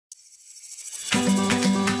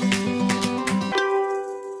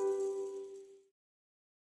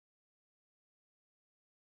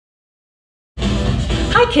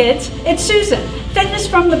kids, it's Susan, Fitness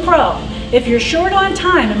from the Pro. If you're short on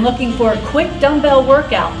time and looking for a quick dumbbell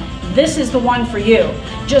workout, this is the one for you.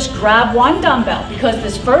 Just grab one dumbbell because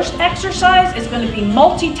this first exercise is going to be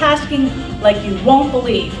multitasking like you won't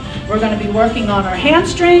believe. We're going to be working on our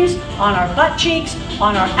hamstrings, on our butt cheeks,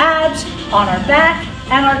 on our abs, on our back,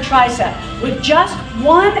 and our tricep with just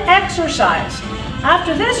one exercise.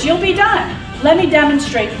 After this, you'll be done. Let me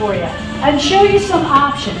demonstrate for you and show you some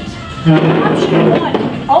options. Option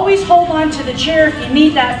 1, always hold on to the chair if you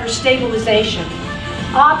need that for stabilization.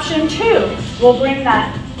 Option 2, we'll bring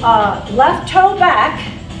that left toe back.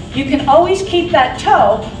 You can always keep that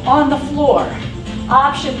toe on the floor.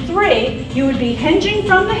 Option 3, you would be hinging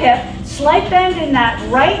from the hip, slight bend in that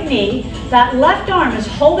right knee. That left arm is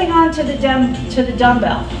holding on to the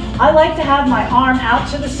dumbbell. I like to have my arm out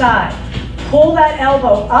to the side. Pull that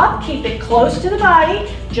elbow up, keep it close to the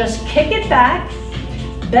body, just kick it back,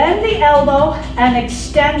 bend the elbow, and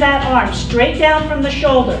extend that arm straight down from the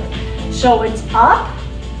shoulder. So it's up,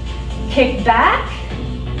 kick back,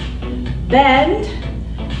 bend,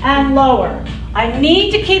 and lower. I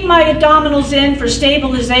need to keep my abdominals in for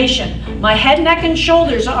stabilization. My head, neck, and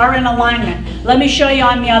shoulders are in alignment. Let me show you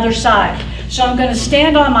on the other side. So I'm going to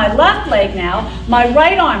stand on my left leg now. My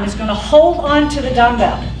right arm is going to hold on to the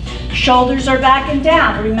dumbbell. Shoulders are back and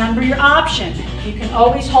down. Remember your option. You can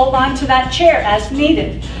always hold on to that chair as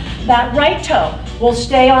needed. That right toe will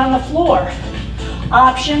stay on the floor.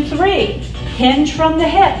 Option 3, hinge from the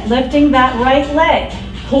hip, lifting that right leg.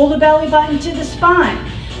 Pull the belly button to the spine.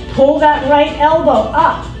 Pull that right elbow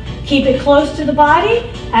up. Keep it close to the body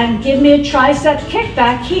and give me a tricep kick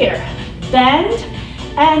back here. Bend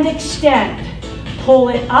and extend. Pull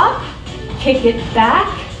it up, kick it back,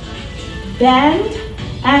 bend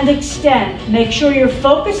and extend. Make sure you're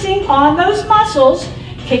focusing on those muscles.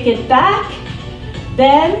 Kick it back,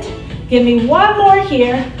 bend. Give me one more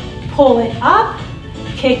here. Pull it up,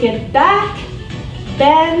 kick it back,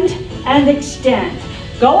 bend and extend.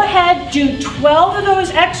 Go ahead, do 12 of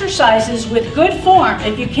those exercises with good form.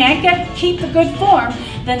 If you can't keep the good form,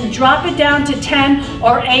 then drop it down to 10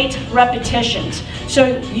 or 8 repetitions.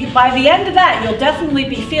 So by the end of that, you'll definitely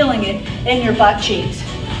be feeling it in your butt cheeks.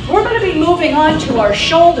 We're going to be moving on to our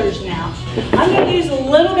shoulders now. I'm going to use a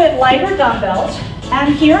little bit lighter dumbbells.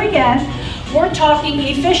 And here again, we're talking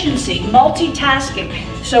efficiency,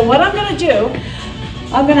 multitasking. So what I'm going to do,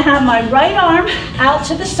 I'm going to have my right arm out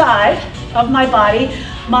to the side of my body,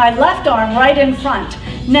 my left arm right in front.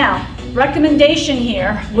 Now, recommendation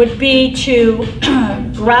here would be to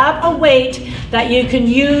grab a weight that you can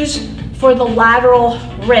use for the lateral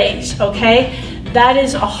raise, okay? That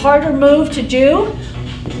is a harder move to do.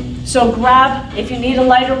 So grab, if you need a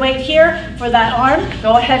lighter weight here for that arm,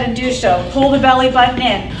 go ahead and do so. Pull the belly button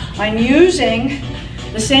in. I'm using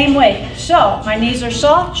the same weight. So my knees are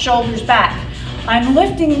soft, shoulders back. I'm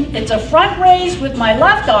lifting, it's a front raise with my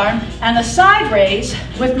left arm and a side raise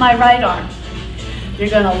with my right arm. You're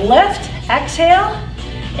gonna lift, exhale,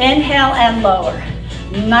 inhale and lower.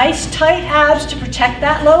 Nice tight abs to protect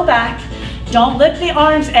that low back. Don't lift the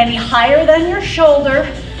arms any higher than your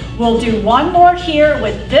shoulder. We'll do one more here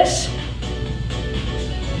with this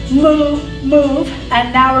move,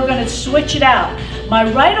 and now we're going to switch it out.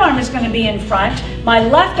 My right arm is going to be in front, my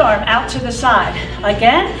left arm out to the side.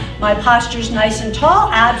 Again, my posture's nice and tall,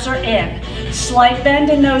 abs are in. Slight bend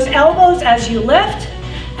in those elbows as you lift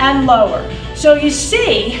and lower. So you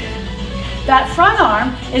see that front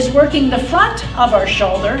arm is working the front of our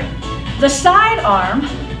shoulder. The side arm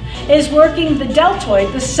is working the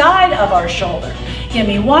deltoid, the side of our shoulder. Give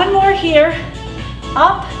me one more here,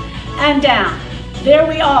 up and down. There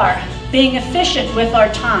we are, being efficient with our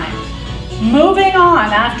time. Moving on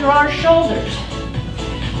after our shoulders.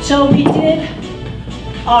 So we did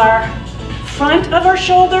our front of our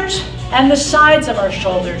shoulders and the sides of our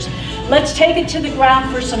shoulders. Let's take it to the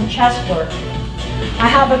ground for some chest work. I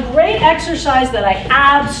have a great exercise that I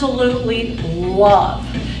absolutely love.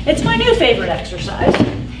 It's my new favorite exercise.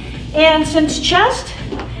 And since chest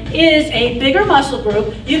is a bigger muscle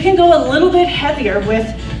group, you can go a little bit heavier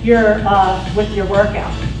with your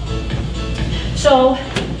workout. So,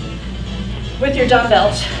 with your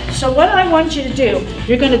dumbbells. So what I want you to do,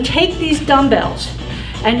 you're going to take these dumbbells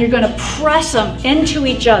and you're going to press them into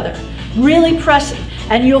each other. Really press it,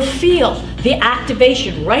 and you'll feel the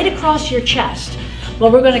activation right across your chest.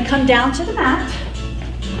 Well, we're going to come down to the mat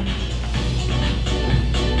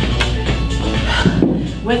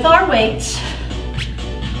with our weights.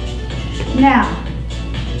 Now,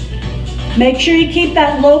 make sure you keep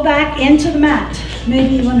that low back into the mat.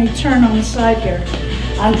 Maybe let me turn on the side here.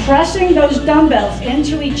 I'm pressing those dumbbells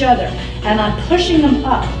into each other and I'm pushing them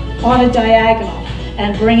up on a diagonal.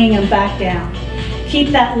 and bringing them back down. Keep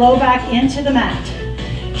that low back into the mat.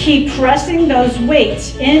 Keep pressing those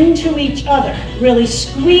weights into each other, really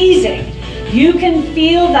squeezing. You can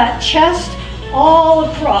feel that chest all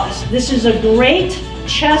across. This is a great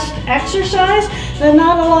chest exercise that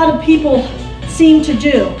not a lot of people seem to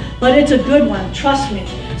do, but it's a good one, trust me.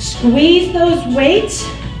 Squeeze those weights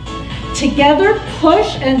together,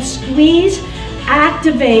 push and squeeze,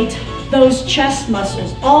 activate those chest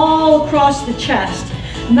muscles all across the chest.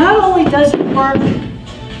 Not only does it work,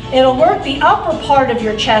 it'll work the upper part of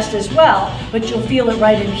your chest as well, but you'll feel it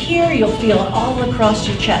right in here, you'll feel it all across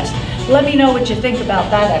your chest. Let me know what you think about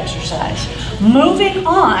that exercise. Moving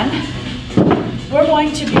on, we're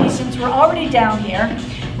going to be, since we're already down here,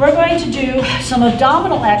 we're going to do some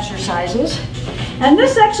abdominal exercises. And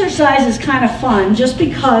this exercise is kind of fun just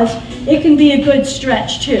because it can be a good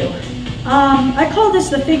stretch too. I call this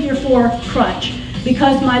the figure 4 crunch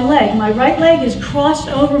because my right leg is crossed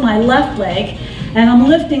over my left leg and I'm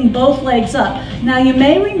lifting both legs up. Now you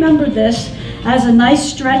may remember this as a nice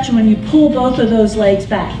stretch when you pull both of those legs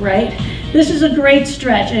back, right? This is a great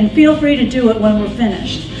stretch and feel free to do it when we're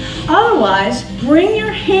finished. Otherwise, bring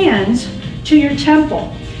your hands to your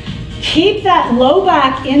temple. Keep that low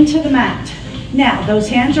back into the mat. Now, those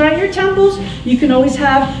hands are at your temples. You can always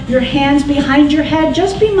have your hands behind your head.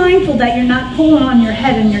 Just be mindful that you're not pulling on your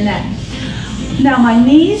head and your neck. Now, my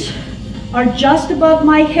knees are just above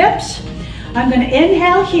my hips. I'm going to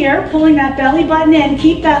inhale here, pulling that belly button in.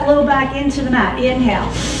 Keep that low back into the mat. Inhale.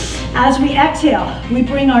 As we exhale, we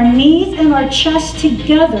bring our knees and our chest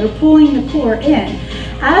together, pulling the core in.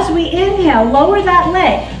 As we inhale, lower that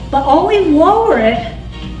leg, but only lower it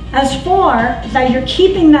as far that you're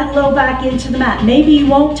keeping that low back into the mat. Maybe you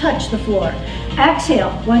won't touch the floor.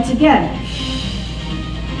 Exhale, once again.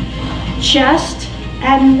 Chest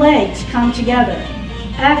and legs come together.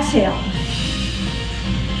 Exhale.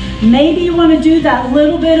 Maybe you want to do that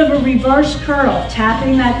little bit of a reverse curl,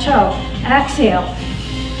 tapping that toe. Exhale.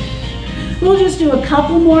 We'll just do a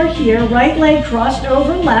couple more here. Right leg crossed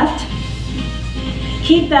over left.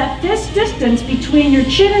 Keep that fist distance between your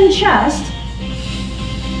chin and chest.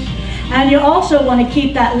 And you also want to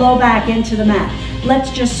keep that low back into the mat.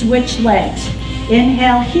 Let's just switch legs.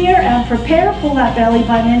 Inhale here and prepare, pull that belly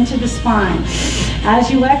button into the spine.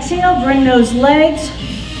 As you exhale, bring those legs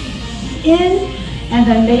in, and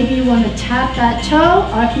then maybe you want to tap that toe.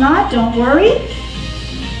 If not, don't worry.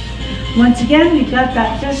 Once again, we've got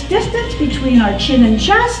that fist distance between our chin and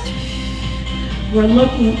chest. We're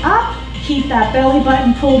looking up. Keep that belly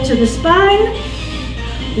button pulled to the spine.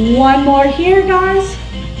 One more here, guys.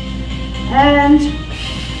 And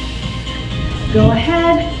go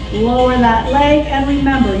ahead, lower that leg, and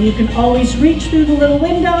remember, you can always reach through the little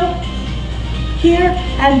window here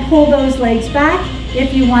and pull those legs back.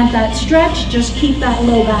 If you want that stretch, just keep that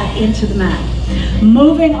low back into the mat.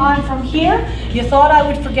 Moving on from here, you thought I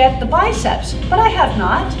would forget the biceps, but I have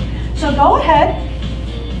not. So go ahead,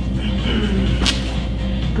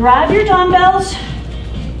 grab your dumbbells,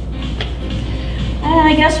 and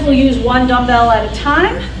I guess we'll use one dumbbell at a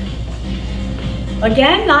time.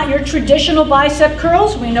 Again, not your traditional bicep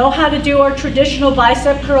curls. We know how to do our traditional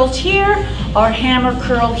bicep curls here, our hammer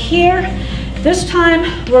curl here. This time,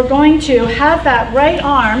 we're going to have that right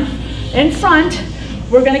arm in front.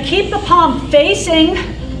 We're going to keep the palm facing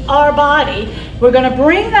our body. We're going to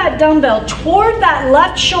bring that dumbbell toward that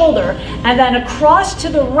left shoulder and then across to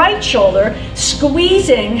the right shoulder,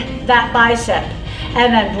 squeezing that bicep.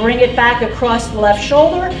 And then bring it back across the left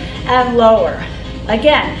shoulder and lower.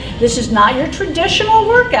 Again, this is not your traditional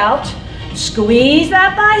workout. Squeeze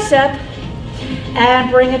that bicep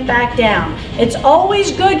and bring it back down. It's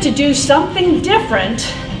always good to do something different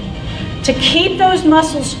to keep those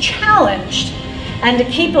muscles challenged and to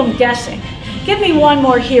keep them guessing. Give me one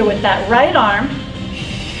more here with that right arm.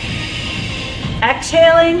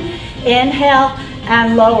 Exhaling, inhale,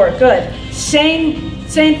 and lower. Good. Same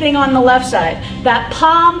thing on the left side. That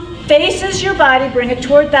palm faces your body, bring it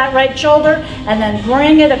toward that right shoulder, and then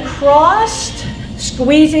bring it across,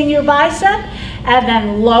 squeezing your bicep, and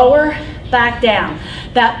then lower back down.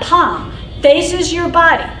 That palm faces your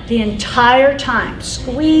body the entire time.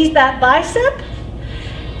 Squeeze that bicep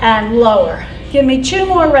and lower. Give me two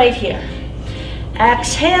more right here.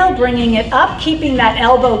 Exhale, bringing it up, keeping that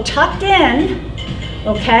elbow tucked in,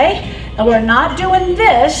 okay? And we're not doing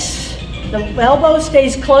this. The elbow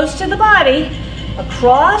stays close to the body.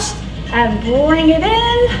 Across and bring it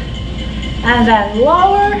in, and then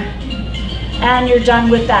lower, and you're done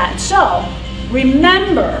with that. So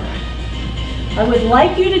remember, I would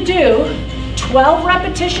like you to do 12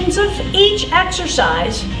 repetitions of each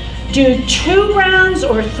exercise, do 2 rounds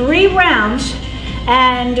or 3 rounds,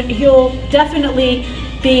 and you'll definitely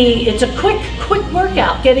it's a quick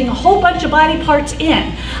workout, getting a whole bunch of body parts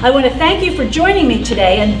in. I want to thank you for joining me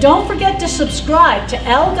today, and don't forget to subscribe to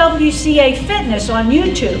LWCA Fitness on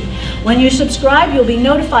YouTube. When you subscribe, you'll be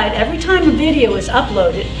notified every time a video is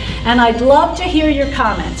uploaded, and I'd love to hear your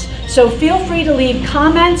comments. So feel free to leave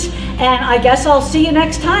comments, and I guess I'll see you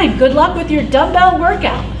next time. Good luck with your dumbbell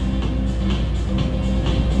workout.